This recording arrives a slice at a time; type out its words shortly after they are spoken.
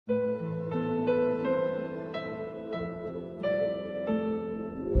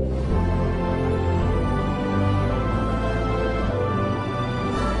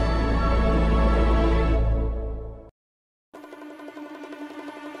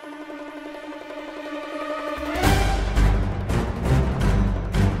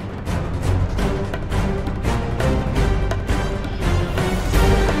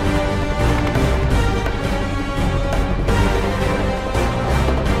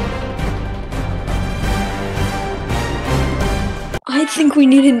think we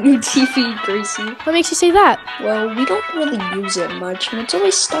need a new TV, Gracie. What makes you say that? Well, we don't really use it much, and it's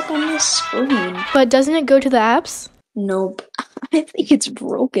always stuck on this screen. But doesn't it go to the apps? Nope. I think it's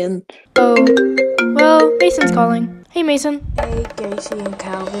broken. Oh. Well, Mason's calling. Hey, Mason. Hey, Gracie and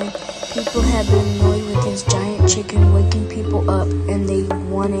Calvin. People have been annoyed with this giant chicken waking people up, and they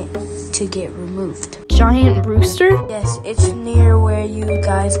want it to get removed. Giant rooster? Yes, it's near where you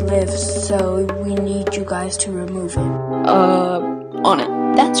guys live, so we need you guys to remove it. On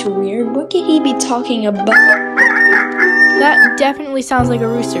it. That's weird. What could he be talking about? That definitely sounds like a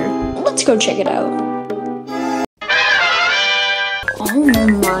rooster. Let's go check it out. Oh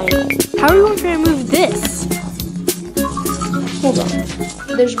my. How are we going to remove this? Hold on.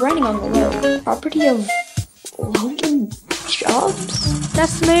 There's writing on the road. Property of Logan Jobs?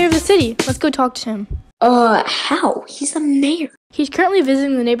 That's the mayor of the city. Let's go talk to him. How? He's the mayor. He's currently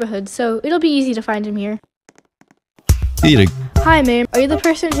visiting the neighborhood, so it'll be easy to find him here. Eating. Hi, Mayor. Are you the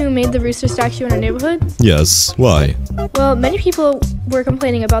person who made the rooster statue in our neighborhood? Yes, why? Well, many people were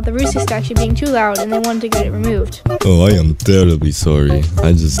complaining about the rooster statue being too loud and they wanted to get it removed. Oh, I am terribly sorry.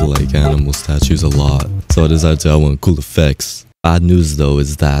 I just like animal statues a lot, so I decided to add one cool effects. Bad news though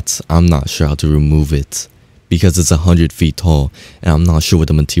is that I'm not sure how to remove it, because it's 100 feet tall and I'm not sure what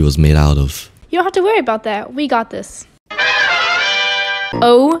the material is made out of. You don't have to worry about that. We got this.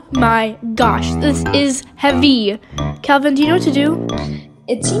 Oh my gosh, this is heavy. Calvin, do you know what to do?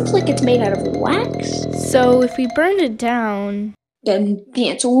 It seems like it's made out of wax. So if we burned it down... Then the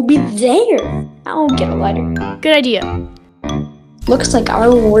answer will be there. I'll get a lighter. Good idea. Looks like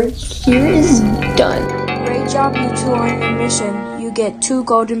our work here is done. Great job, you two, on your mission. You get 2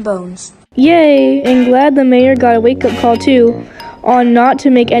 golden bones. Yay, and glad the mayor got a wake-up call too on not to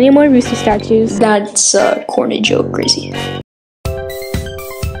make any more rooster statues. That's a corny joke, Gracie.